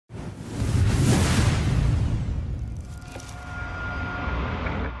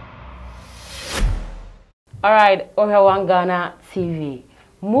All right, Ohewan Ghana TV.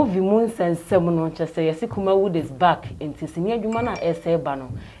 Movie Moons and Semono Chester, Yasikuma Wood is back into Senior Jumana essay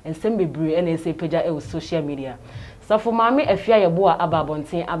bano and Sembebre and essay page social media. So for Mammy Afia Yeboah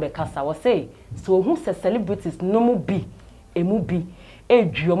Ababontin Abekasa was say, so who says celebrities no more be a movie, a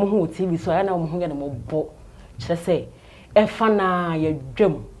Jomo TV, so I know who more bo. Chester, Efana, ya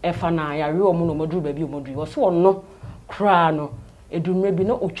drum, Efana, ya real mono baby modri, or so no crano, a do maybe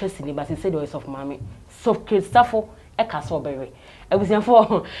no uchesini, but he said, voice of Mammy. So Christopher Eka Soberry. I was in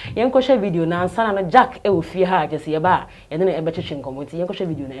for young kosher video now, son and Jack, will fear her just here bar, and then a better chin community, young kosher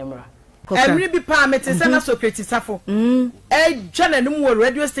video in Emra. Every be permit is an Socrates Sappho. A channel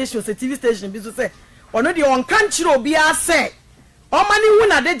radio stations, a TV station, business say, or not your country will be a say. Or money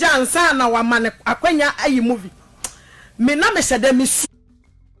winner, the Jan San, our man, a quenya, a movie. Me na me said, Miss.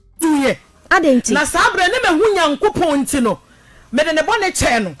 I didn't. Na Sabra never win young Copontino. Made in a bonnet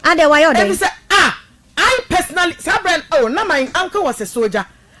channel. And there why you say, I personally, Sabra, oh, now my uncle was a soldier.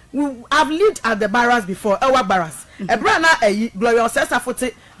 I've lived at the barracks before, Ewa Barracks. A brana, a Gloria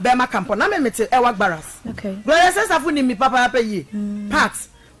Sessafote, Bema Campo, na me mete Ewa Barracks. Okay. Gloria Sessafuni mi papa pay, Pat,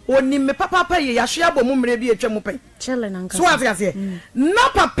 or ni me papa pay, Yashiabo Mumrebi, a Chemupe. Chilling, uncle. So I say, no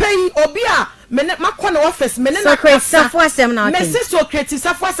papa obia, menet Macon office, menet Safwasem now. Mrs. Socrates,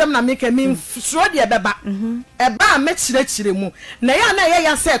 Safwasem na make a mean, Shrodia Baba. A bar met Chirimu.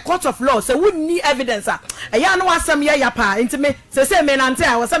 Naya say court of law, so wouldn't need evidence. A yan was some yapa into me, say men and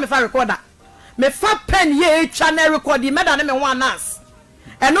I was some if I record that. Me fa pen ye channel record the madam and one us.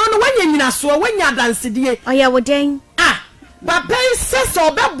 And on when you so when you dance the oh yeah, what dang papa says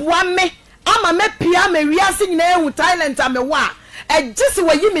or one me. I'm a me pia me reasing name with Thailand and me wa. And just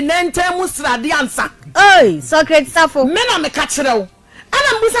where you mean musra the answer. Oh, so great stuff for men I'm a catcher. And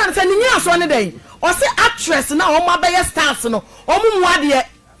I'm busy sending you one day. Or say actress now on my bay stars no. Or mumwadie.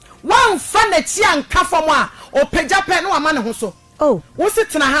 One fan a chiang kafamwa or pejapen or man who oh, what's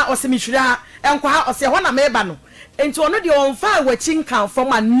it na or semishra and kwa or say one a mebano. And to another on fire watching count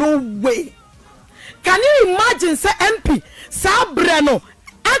from a no way. Can you imagine say MP Sabrano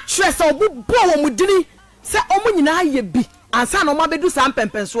actress or bo mudini say omunina ye bi ansa no mabedu sam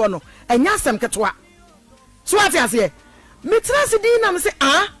pempenso no enya sem ketwa so what you say me trans din na me say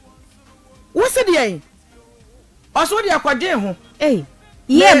what's it dey also dey akwadwen ho eh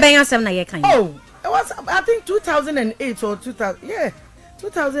yeah ben asem na ye kan oh it was I think 2008 or 2000 yeah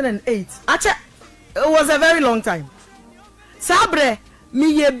 2008 acha it was a very long time sabre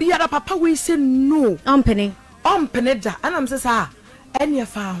me ye biara papa we say no ompene da and I'm say any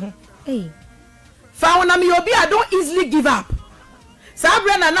fa ho eh fa na me obi I don't easily give up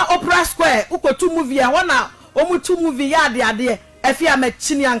sabre na opera square ukotu movie a wana omutu movie ya ade afia ma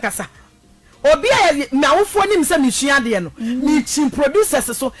chini ankasa obi me awofo nim say me hua ade no me team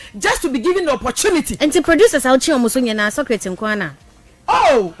producers so just to be given the opportunity and the producers how chi omuso nyana Socrates nkwana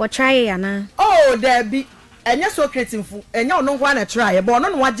oh what try yana oh there be enya Socrates mfu enya ono nkwa na try but ono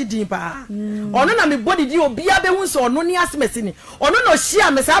no wagidin pa ono na me body di obi abehun so ono ni asemesi ni ono no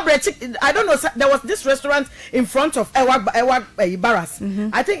share me sa bread I don't know there was this restaurant in front of Ewa Barras.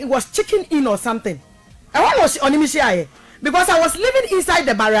 I think it was Chicken Inn or something. I was on him share because I was living inside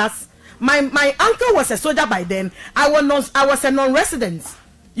the barracks. My uncle was a soldier by then. I was a non-resident.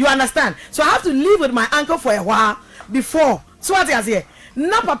 You understand? So I have to live with my uncle for a while before. So what I say?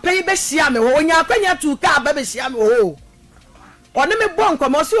 Na papa be share me wo nya kwanya tu ka ba be share me wo ono me bon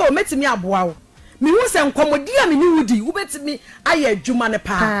komo so o metimi aboa wo me hu se nkomodi a me ni wudi wo betimi aye adwuma ne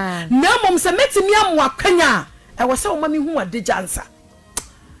pa na mom se metimi amwa kwanya e wo se wo ma me hu adejansa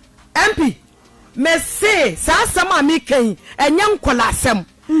MP me say sa sama me kan enya nkola asem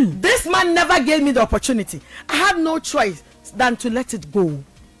this man never gave me the opportunity. I had no choice than to let it go.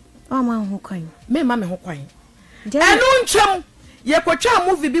 Oh man ho kwan me ma me ho kwan enu ntwem ye kwatwa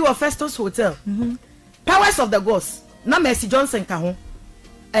movie bi wa Festus Hotel Powers of the Ghost na Mercy Johnson ka ho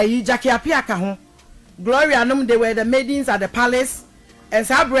Jackie Apia ka ho Gloria num they were the maidens at the palace and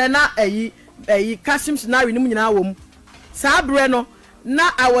Sabre na costume scenario num nyina wom Sabre no na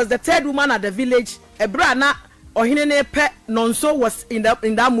I was the third woman at the village ebra na ohine ne pe nonso was in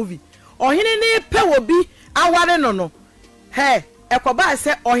that movie ohine ne pe wo bi aware no hey ekoba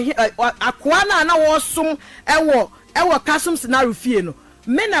se akoa na wo som ewo kasum scenario fie no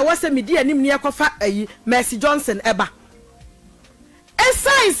me na wase medi anim ne ekofa Mercy Johnson eba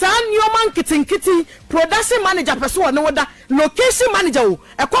esai san yoman kitinkiti production manager person no da location manager o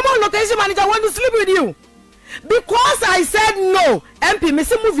a common location manager want to sleep with you because I said no MP me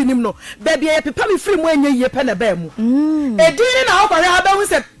se movie nim no baby e pepa me free mu anya ye pe na ba mu e din na okore ha ba hu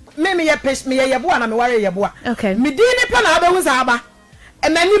se me ye pesh me ye yeboa na me ware yeboa okay me din ni pe na ba hu se aba e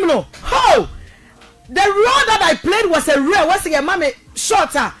manim no ho The role that I played was a role. Was a mommy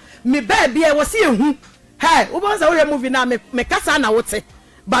shorter. Me baby, I was seeing who. Hey, who was a movie now? Me kasa na wote.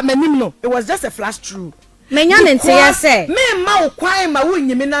 But me no, it was just a flash through. Menya nte yese. Me ma okwan ma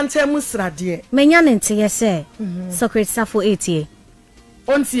wonyi me nante mu srade. Menya nte yese. Socrates Safo 80.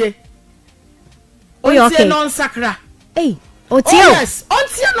 Ontie non sacra. Hey, Otio. Yes,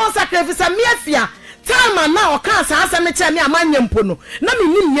 ontie non sacra fi sa me afia. Time na o kan sa asa me che me amanye mpo no. Na me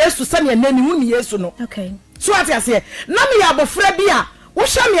nim Yesu sa ne na me hu Yesu no. Okay. So what you say? Na me ya bofra bia. Wo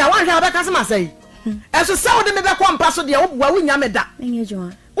hwa me a wan hwa abeka se masai. Eso sa wo de me be kwa mpa so de wo bua wo nya me da. Enye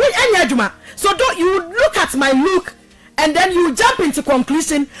juma. So don't you look at my look and then you jump into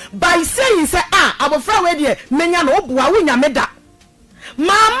conclusion by saying say abofra we de menya no obua wo nya me da.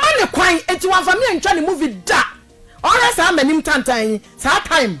 Mama ne kwan enti wan fa me antwa ne movie da. Ora sa manim tantan sa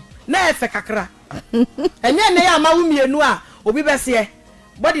time na efe kakra. Enye ne ya ma wo mienu a obi be se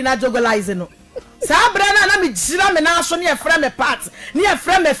body na jogolize no. Sa bra na me gira me na so ne efra me part ne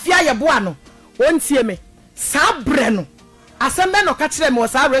efra me Afia Yeboah no. Ontie me. Sa bra no. Asembe no ka kire me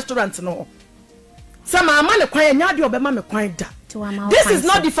was our restaurant no. Some mama ne kwan nya de obema me kwan da. This is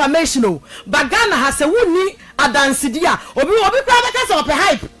not defamation no. But Ghana has a wuni adansidia. Obi kwa beka se ope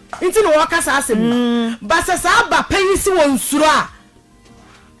hype. Inti no waka sa asem. But se sa ba payisi won suro a.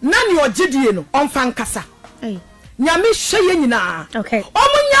 Na ne ogidie no onfa nkasa. Nyame hye nyina. Okay.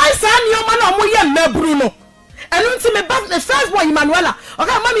 Omunya isa ne oma na omoye mabru no. Enu nti me ba the first boy Emmanuela.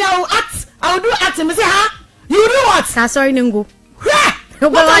 Okay, mommy I will do acting. Me say ha? You do what? Sorry, Nungu.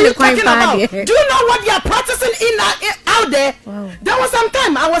 What are you talking about? Do you know what they are practicing out there? Wow. There was some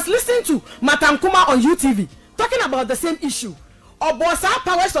time I was listening to Matankuma on UTV talking about the same issue. Or boss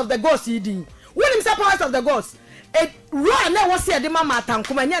powers of the gods eating. When him say powers of the gods, it run there was here the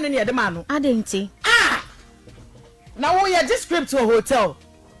Matankuma nya near the man. Adenti. Now we are just script to a hotel.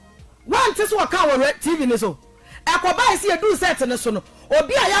 One test what car TV ni so. Akoba isi do set ne so no.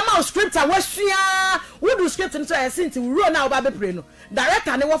 Obi ayama script a wasua wo do script nso e sinti ro na oba be pray no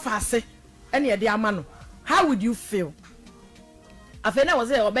director ne wo fa ase ene ye de ama no. How would you feel? Afena was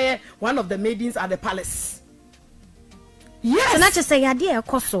there obey one of the maidens at the palace. Yes. Can I just say yade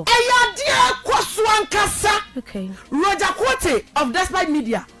ekoso? Yade ekoso ankasa. Okay. Roger Quote of Despite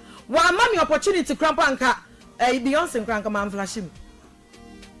Media. Wa mami opportunity krampa anka Beyonce kranka man flashim.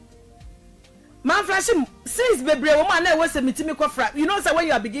 Man flashing since baby woman na was a meeting kofra. You know say when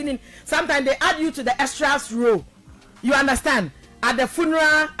you are beginning sometimes they add you to the extras row. You understand? At the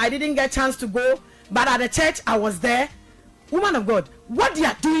funeral I didn't get chance to go, but at the church I was there. Woman of God, what they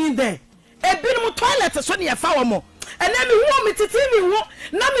are doing there? E bi no toilet so ne fa wo mo. And then me who me titi me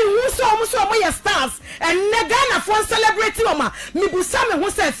who na me who so mo ye stars and ne Ghana for celebrity o ma me busa me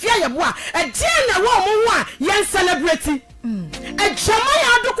who say Afia Yeboah e die na wo mo ho a ye celebrity. E jamaya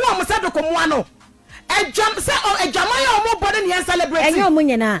adoko o mo se doko mo ano. E jam say e jamaya o mo body ne celebrity. Enyo mo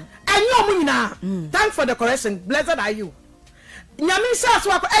nyina. Enyo mo nyina. Thanks for the correction. Blessed are you. Nyame sha so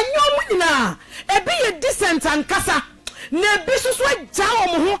akọ enyo mo nyina. E bi ye decent ankasa. Ne bisusu aja o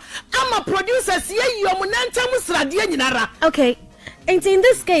mo ho ama producers ye yomu nantam srade nyinara. Okay. And in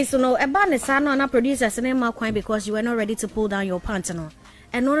this case, you know, eba ne sa no na producers ne ma kwan because you were not ready to pull down your pants no.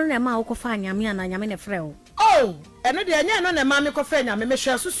 And no na ma okofa nyame na nyame ne frɛ. Oh, and no de anya no na ma me kofa nyame me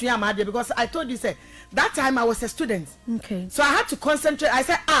hwe susua ma de because I told you say that time I was a student. Okay. So I had to concentrate. I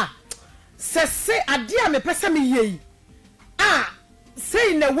said say ade a me pese me ye.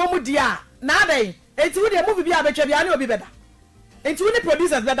 Say na wo mu dia na dai. Enti wo de movie bia betwa bia na obi beda. Enti wo ni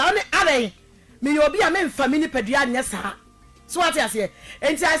producers beda oni adai. Me obi a me mfa mini padua nya sa. So what I say?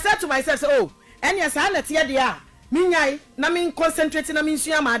 Enti I said to myself, so, oh, enya sa na tie de a. Me nyai na me concentrate na me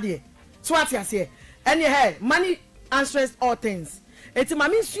nsua ma de. So what I say? Enya hey, money answers all things. Enti ma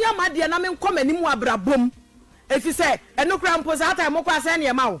me nsua ma de na me nkom animu abrabom. Efi say, eno kra mpo sa time mo kwa say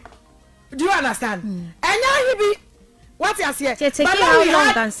na ma wo. Do you understand? Enya hibi what I say? But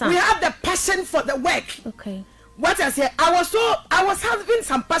we have the passion for the work. Okay. What I say? I was having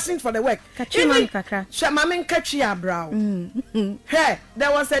some passion for the work. Even Shamamin Kachia brow. Hey,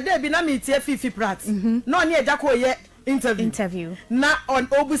 there was a day binami tie Fifi Pratt. No near Jacko ye interview. Na on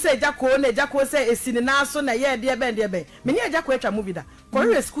Obu say Jacko ne Jacko say a sinina so na ye dear ben dear ben. Many Jacko echa movie da.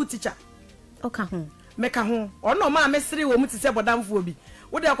 Korea school teacher. Okay. Meka ho. Or no ma mesri wo muti se bodam fobi.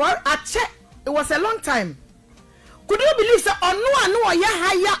 Wo de ko a check. It was a long time. Could you believe so or no ya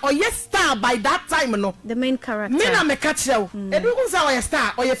higher or yes star by that time no? The main character. Me na me catch you. E do say or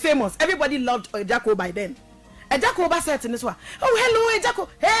star or you famous. Everybody loved Ejako by then. Ejako ba set in this one. Oh hello Ejako.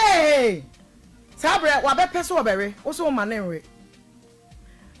 Hey. Sabre wa be peso obere. Wo so ma na nwe.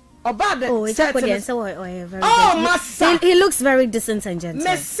 Massa. He looks very decent and gentle.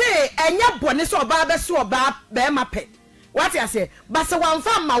 Me say, and ya bonnet so baba so bab bear my pet. What I say, but so one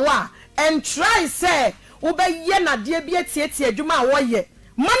fam ma and try say, Ube yena dear be a tietia, Juma warrior.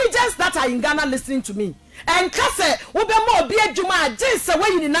 Managers that are in Ghana listening to me. And Casse, Ube more be a Juma, just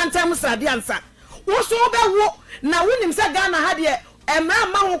away in Nantam Sadiansa. What's over walk now when him said Ghana had ye, and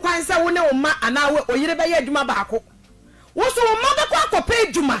mamma who quite say, one ma an hour or you by Juma Bako. What's your mother quack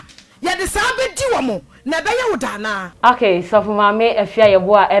pay Juma? Yet the Sabe Duamo, never you dana. Okay, so for my Evang Afia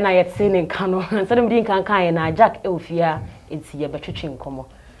Yeboah and I had seen in Kano, and some being can kind and Jack Elfia, it's your betraying como.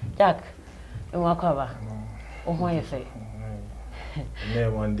 Jack, and walk over. Oh, why you say?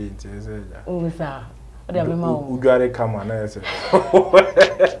 Never one day, oh, sir. Who got it come on? I said,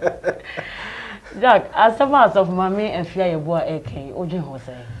 Jack, as some of Evang Afia Yeboah, AK, Ojin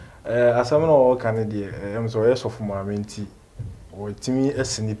Jose. As some of Canada, I'm sorry for my minty. Or Timmy a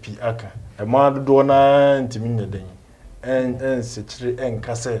snippy aka, a mad dona and Timmy day, and such and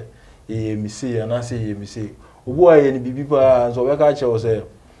casse, ye me say, and I say, ye me say, why any people so I catch you say,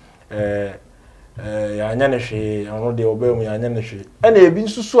 Yanashi, I know they obey me, Yanashi, and a been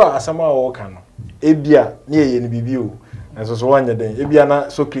so as some or can, Ebia near any BBU, and so one day,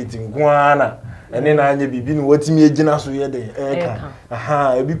 Ebiana so creating guana, and then I be been waiting me a genasu yede,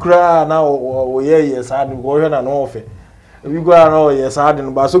 aha, a big cry now, or yes, I didn't go and offer. We go around yes, I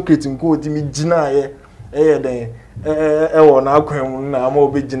didn't but so creating go to me Gina, then na kwem na mo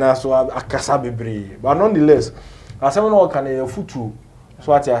be Gina so akasa bebre. But nonetheless, as someone who can a futu,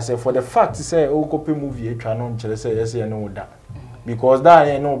 so what I say for the fact to say, oh, copy movie, a channel, say, yes, I know that. Because that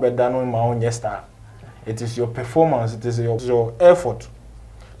I know better than my own yes, star. It is your performance, it is your effort.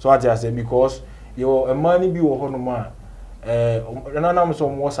 So what I say, because your money be a honor. Nanam so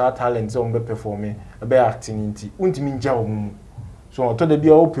more talent so be performing be acting inti untimi nja omu so to de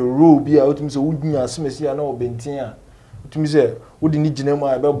bia open role bia utimi so wudni asmesi na obentin a utimi se wudi ni gina mu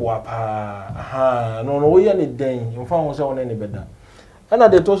a be boa pa aha no wo ye ne den mfa ho se wona ne beda ana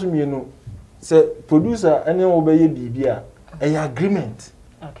de to so mienu se producer ene wo be ye bibia agreement.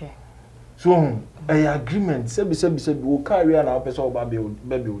 Okay, so agreement se bi wo career na person oba be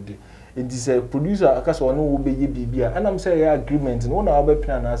odi. It is a producer, because one will be BBA, and I'm saying agreement, and one of our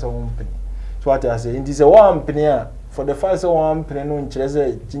plan as a company. So what I say, it is a one penny for the first one penny, no interest,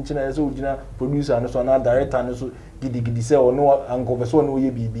 Chinchina, so producer, and so another director, and so giddy say, or no, and go so no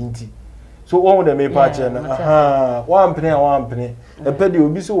ye be binty. So all the may patch and one penny, a penny will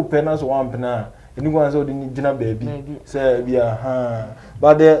be so pen as one penny, and you want so the dinner baby, say, yeah,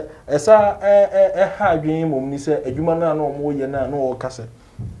 but there, as a high dream, when you say a human no more, you know, cassette.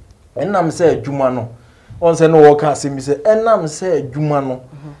 Enam say adwuma no on say no work as me say enam say adwuma no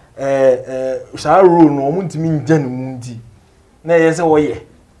sha rule no omuntimi ngya ne mundi na ye say woye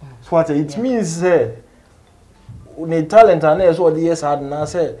so what it means say ne talent na ye so the yes had na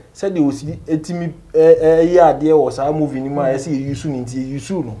say the osi etimi ye ade wo sa movie ni ma ye say use ni nti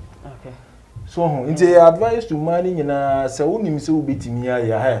use no. Okay, so nti advice to man nyina say wonim say obetimi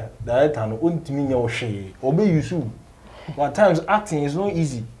ya ha director no ontimi nya wo hwe obe use. At times acting is not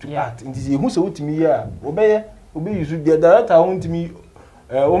easy to act. It is who say what me here. Obey you should the director want me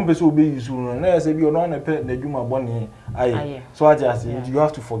person obey you soon. Na say be no na pe na djuma boni aye. So I just you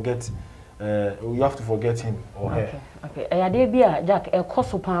have to forget him or her. Okay. Dey bia Jack e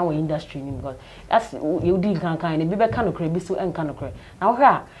cost pan we industry ni because that's you deal kan e be ka no kre bi so en ka no kre. Na wo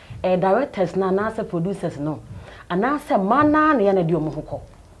directors na say producers no. Ana say mana na ye na di omo hokọ.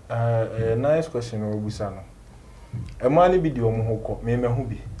 Nice question obusa no. A man be the omuhoko, me hu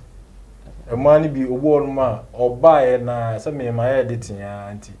bi. A man be obo ma oba na say me my editing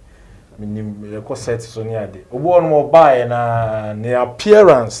auntie. Me ko set so near de. Obo no oba na ne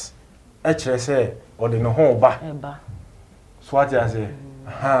appearance e kire say o de no ho ba. So what I say?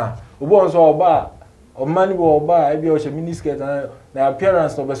 Obo so oba, o man be oba e bi o she mini skirt na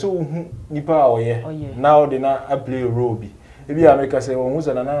appearance no be so hu nipa o ye. Now they na play role bi. E bi America say won hu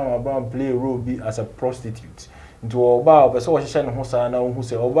say na na play role bi as a prostitute. Into oba obeso ohihye ne ho saa na hu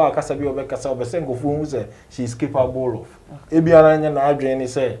se oba akasa bi obekasa obese ngofo hu se she is capable of ebiara nya na adwen ni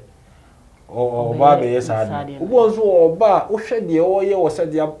se oba be yes ade obo nso oba ohwe de oye wo se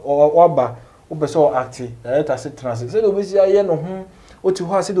de oba obeso act director se trans se de obesi aye no ho oti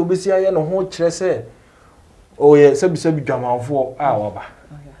ho ase de obesi aye no ho kire se oye se bi dwamanfo a oba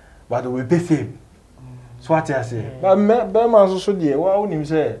but we be fame so what I say but be man so de wa onim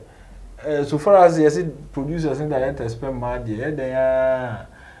se so far as yes producers and directors spend money then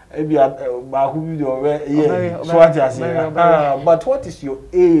ba who be so what I say but what is your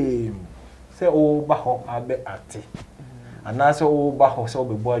aim say oh ba ho abe ate and I say oh ba ho say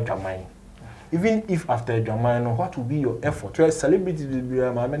obebo adwaman even if after adwaman no what will be your effort to celebrities be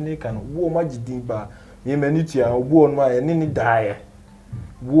ma me kan wo ma gidin ba me manitua obo on ma ene ni die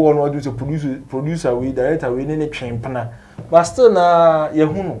wo on do to producer we director we ne twempena but still na ye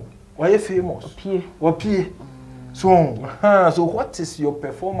hu no why famous opie so what is your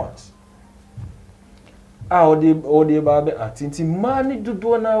performance odi ba be atinti mani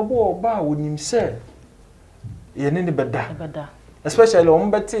dodo na wo ba wonim se ye ne beda especially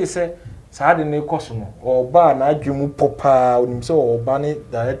on beti se saa de ne koso no oba na adwemu popa wonim se oba ne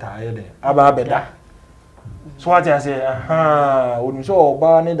director aye de aba beda so what I say wonim se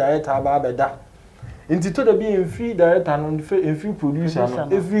oba ne director aba beda inti to the be in free director no in free producer no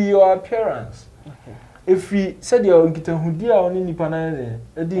every your appearance if we said your nkita hudi a oni nipa na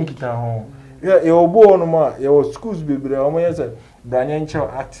edi nkita ho ye obo no ma ye schools bebre o mo ye say branyanchero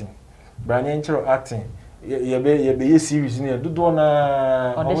acting ye be series ni dodo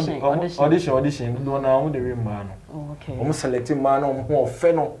na audition dodo na o de we ma no okay o mo select ma na o ho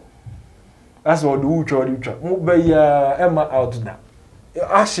ofe no as o do ucho mo be ya emma out da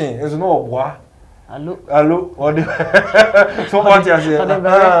action is no oboa allo o de so what you say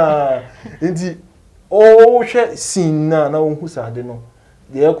inti o hwe sin na o hu sade no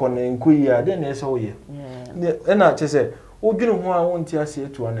de e kono enkoyi a de na ese o ye e na che se o dwene ho a won ti ase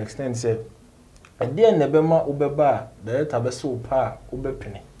to an extent se de na be ma obeba de ta be so pa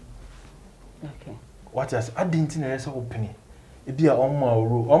obepene okay what you say adinti na ese opene e bia oma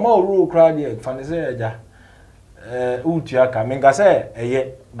oro kra de fane se eja utu aka menga se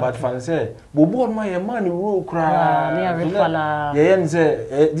eye but fane se bobo ma ye man ro kra na refala ye nze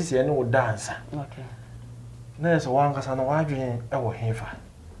this ye ne wo dance okay na so wankasa no wadwen e wo hefa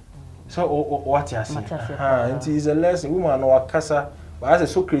so what you say it is a lesson woman no wakasa but as a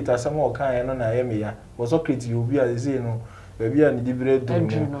Socrates asem o kan no na ye me ya wo Socrates you be as say no bia ni dibire do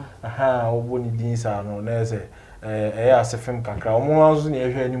no obo ni din sa no na say asefem kakra omo anzo na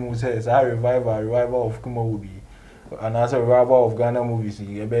ehwe animu say revival of kuma will be and as a revival of Ghana movies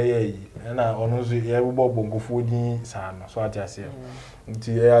ye be ye na ono zo ye bo bonkofo din sa no so ati ase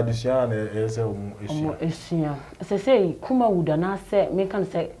nti addition na say omo esua say kuma wood na say me kan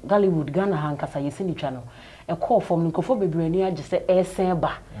say Hollywood Ghana hankasa yesi ni twa no e call from nkofo bebrani age say esen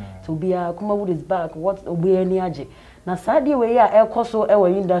ba so bia kuma wood is back what obiani age na saade we ya ekoso e wa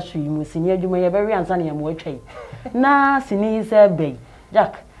industry mu sini adwuma ye be ansa na ye mo atwai na sini se beg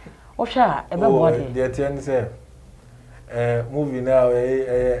Jack o hwa e be body the ten say movie now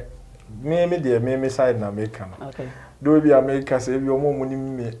me side na make no okay do be America say bi omo mu ni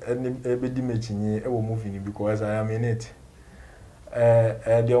me e be di mechinyi e wo movie ni because I am in it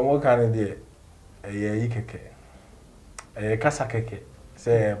the omo kan de ye ikeke kasa keke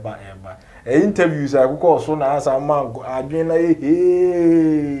say ba interviews akoko so na asa man adwen na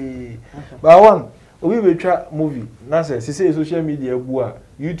but one we be try movie na say social media bu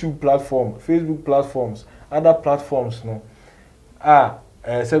YouTube platform, Facebook platforms, other platforms no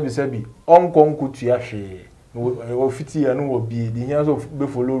sebi on konkutu ya hwe no fiti ya no obi the here so be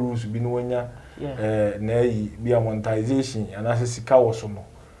follow rules bi no wonya na yi bi monetization and as sika wo so no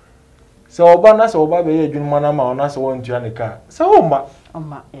so oba na so oba be ye adwuma na ma ona so won tua ne ka so oma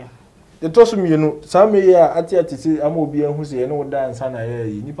yeah etoso mienu sam me ya ati si ama obi ahu se ne wo dansa na ya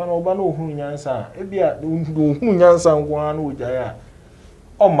yi nipa na oba na ohun nyansa e bia ohun nyansa nko na oja ya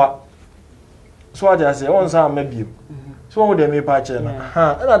oma so aja se won sa mabiem so won de me pa che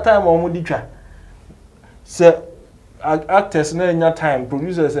na na time o mu di twa se actors na nya time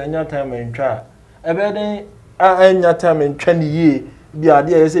producers nya time entwa e be den anya time entwa ni ye bi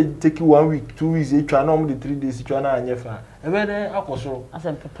ade ya say take 1 week 2 weeks etwa na o mu de 3 days etwa na anya fa e be den akosoro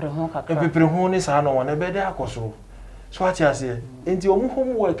asem pepere ho kakra pepere ho ni sa no won e be den akosoro so ati ase enti o mu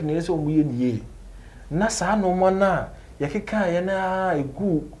homework na ese o mu ye ni ye na sa no mo na yakeka ye na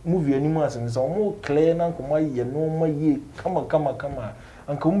egu movie animu asem so mo clear na ko ma ye no ma ye kama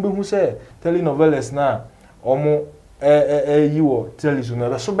anka mo be hu say telenovelas na omo yiwo television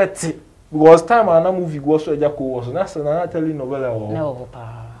na so beti because time na movie go so Agyapong was na say na telenovela no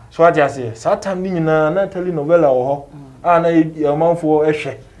pa so ati ase sa time ni nyina na telenovela ho na amanfo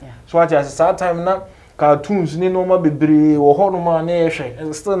ehwe so ati ase sa time na cartoons ni no ma bebre wo ho no ma na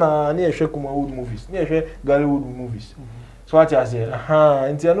ehwe still na ehwe kuma old movies na ehwe Hollywood movies so ati ase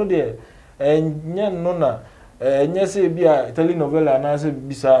nti ano de nya no na nya se bia telenovela na se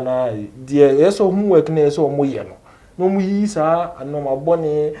bisa na de yeso homework na yeso mo ye no no mu yi saa anoma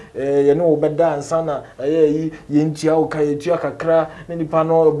bone ye ne obeda ansa na yi ye ntia o kai tua kakra ne nipa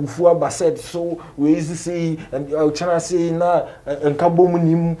no abufu abaset so we sisi chana sei na nka bom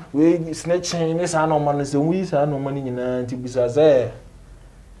nim we snatching ne saa no ma no se mu yi saa no ma ni nyina nti bisa ze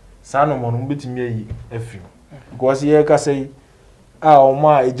saa no mo no betimi ayi afi because ye ka sei a o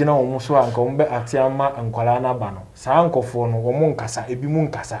ma ejina o mu so anka o mbe atiama ankwala na ba no saa nkofo no wo mu nkasa ebi mu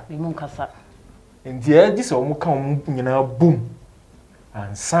nkasa nti e di se o mu ka o nyina boom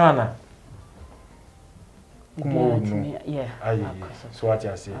ansana kumo no ayi so what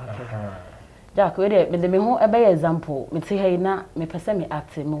you say Jack we dey me ho e be example me ti hey na me pese me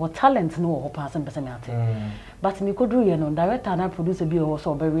act me what talent no ho pass me pese me act but me kodru ye no director na producer bi ho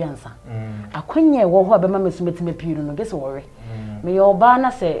so be we ansa akonye wo ho be ma me so metime pii no gese worry me yo ba na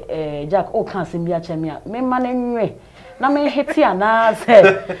se Jack o kan se bi a che me a me ma na nwe na me hiti ana se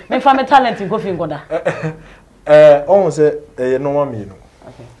me fa me talent ko fi ngoda on se no ma me no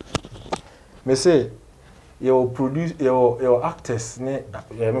okay me say your produce your actors ne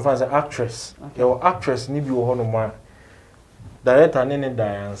me fa say actress your actress ni bi wo ho no ma director ne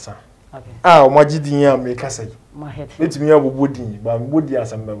Diansa okay o magidin ya me kasa yi ma hiti metimi abobodin ba me bodi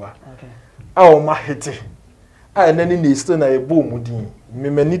asambeba okay o ma hiti nani ne still na ebo mudin me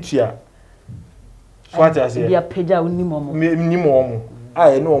manitua so ati ase bia page unimo mo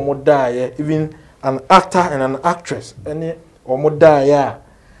ne omo daaye even an actor and an actress any omo daaye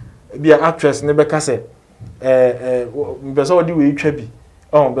bia actress ne be kase mbese odi we twa bi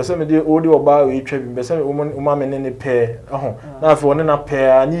mbese me de odi oba we twa bi mbese o me ne pe na afi one na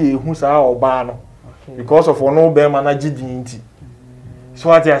pe ani ehu saa oba no because of ono be ma na gidin nti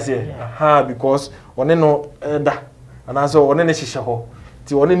so ati ase because one no da ana so one ne hihye ho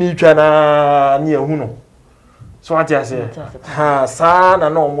ti one ne twa na ne ehu no so ati ase saa na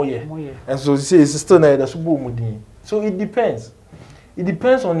no mo ye and so say sister na da so bo mudin so it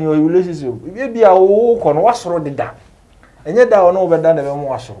depends on your relationship maybe a wo kono wasoro deda enye da ono obeda na be mo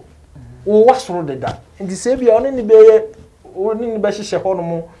wasoro wo wasoro deda nti say bia one ne be hihye ho no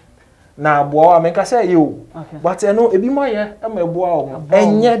mo na aboa me ka say yo but eno ebi mo ye e ma aboa o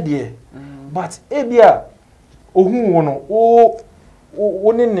enye de but ebia ohun wo no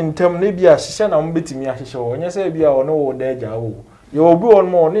wo ne ntem na bia hihye na mbetimi ahihye wo onye say bia ono wo da agya wo yo obi on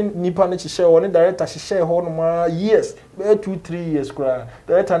mo ne nipa ne hihye wo ne director hihye ho no ma yes be 2-3 years kra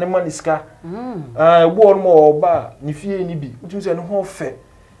director ne man iska obi on mo oba ni fie ni bi utu se ne ho fe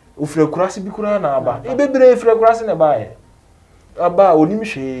ofre kurase bi kura na aba ebebre ofre kurase ne ba ye aba onim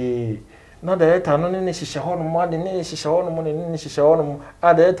hwe na director no ne hihye ho no ma de ne hihye ho no mo ne hihye ho no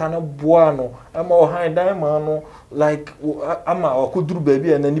a director na boa no ama o han dan ma no like ama akuduru ba bi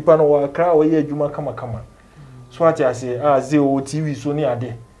na nipa no wa kra wo ye adwuma kama so ati ase ze o TV so ni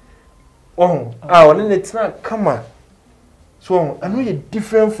ade one ne tina kama so anu ye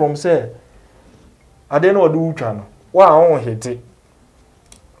different from say ade no do utwa no wa hete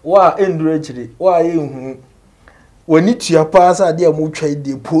wa endure chiri wa ye hu wani tua pa sa ade am utwa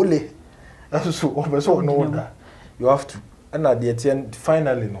ide pole so obeso no da you have to and at the end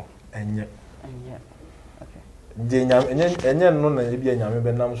finally no enye okay de nyam enye no na e bia nyame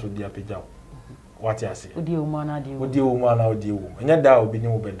be nam so dia pejaw what you say odi o ma na odi enye da obi ni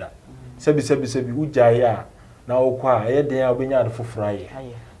obeda sebi ujaye a na okwa ye den a obenya ade foforo aye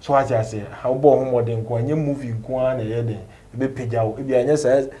so what you say how bo ho modern ko enye movie nko a na ye den be pejaw e bia enye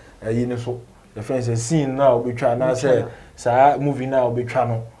say ayi ne so the friends scene na obetwa na say sa movie na obetwa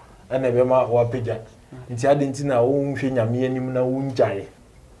no ene be ma wa peja nti ade nti na wo nhwe nyame anim na wo njaye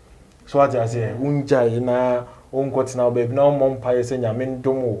so what you say unjaye na onko tina obabi na omom paye se nyame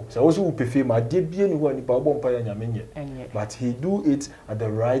ndomo se wo so upefe ma de bie ni ho ni pa obom paye nyame nye but he do it at the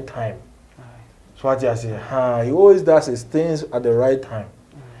right time so what you say he always does his things at the right time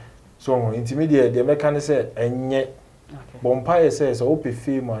so intermediate the mechanic say enye bom paye se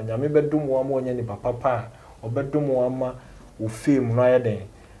upefe ma nyame bedom wa ma onye ni papa pa obedom wa ma o fame no ayeden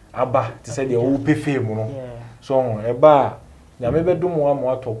aba ti se de o upefe mu no so eba nyame bedum wa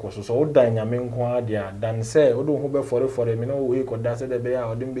mo atoko so o dan nyame nko ade a dan se o do ho be fore me no we koda se de be ya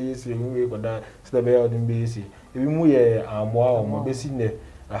odin be yesi we koda se de be ya odin be yesi ebi mu ye amoa o mo be si ne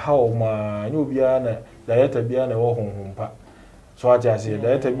ha o ma nya obia na director bia na wo honhompa so aja se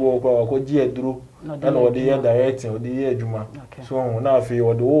director bi wo ko gi eduro na o de ye directing o de ye adwuma so na afi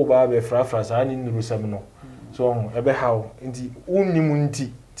o de wo ba be frafra sa ni nurusam no so ebe ha o nti unnimu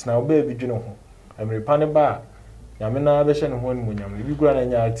nti tina o be bi dwene ho emre pa ne ba nyame na be hye ne ho animonyam bi gura na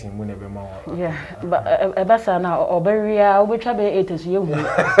nya acting mu na be ma wa yeah but ebasa na oberia obetwa be 8 so yehu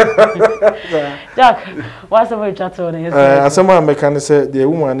Jack what's about chat on his asema meka ne say the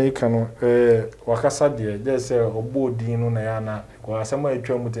woman na ka no wakasa de je say obodin no na ya na ko asema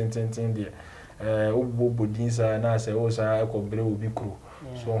atwa mu tenten de obodin sa na say o sa ekobere obi kru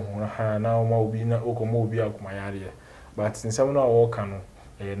so ho ha na o ma obi na okomo obi akoma yare but nsem na wo ka no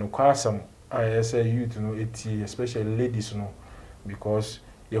no kwasam I say youth no eti especially ladies no because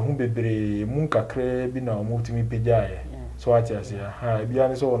ye hu bebre mu kakra bi na omo timi pejae so ati ase ha bia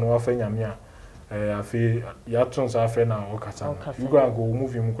ne so wono wa fa nyame a afi ya tun sa fa na o kasa you go and go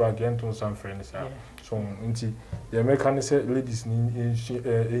movie mu kwa get tun some friends so nti ye make ne say ladies ni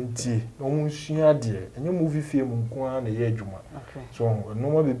enti omo sua de enye movie film nko na ye adwuma so no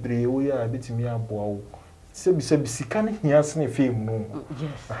mo bebre wo ya bitimi aboa wo sebi sika ne hiase ne film no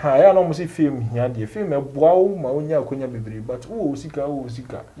yes ha ya no mo se film hia de film eboa wo ma onya akonya bebre but sika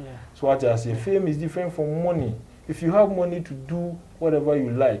so what I say film is different from money. If you have money to do whatever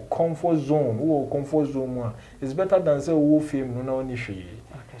you like, comfort zone it's better than say film no na oni hwe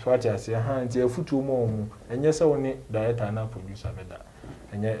so what I say nti afutu mo enye se woni director na producer beda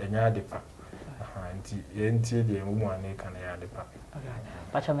enye adepa nti de mo ane kan ya adepa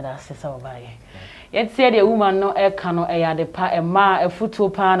Pacha me da sesa obaye. Yet say the woman no e ka no e ya de pa e ma e futu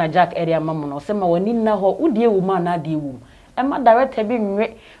pa na Jack area mamu no se ma woni na ho udie woman na de wum. E ma director bi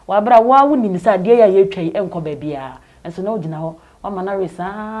nwe wa bra wa woni ni sa de ya ye twai enko ba bia. Enso na ogina ho wa ma na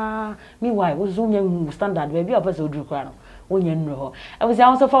resa mi why wo zo nya standard ba bia opese oduru kra no. Wonya nru ho. E wo se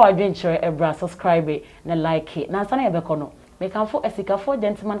also for wa dwenchere e bra subscribe na like it. Na sa na ye be ko no. Me kan fo esika for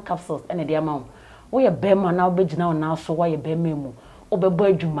gentleman capsules ene de ama wo. Wo ye bema na obegina wo na so wa ye bema mu. Obebo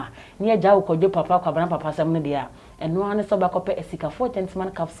adwuma ne agya wo kodwo papa kwabana papa sam ne dia eno ane so bakope esika for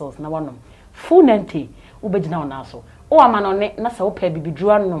gentleman capsules na wanom full nante ubegina ona so o ama no ne na sa wo pa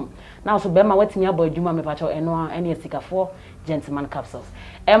bibidru anom na so be ma watimi aba adwuma me pacho eno ane esika for gentleman capsules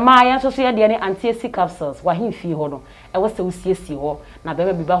e ma ya so so ye de ne anti capsules wa himfi ho no e wo se wo siesie ho na be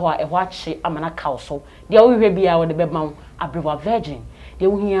biba ho a e ho ache amana kaw so de wo hwe bia wo de be ma abrewa virgin de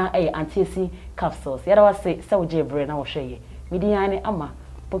wo hia anti capsules ya da wa se wo je bre na wo hwe ye Midiane ama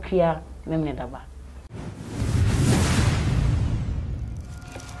pokia memne daba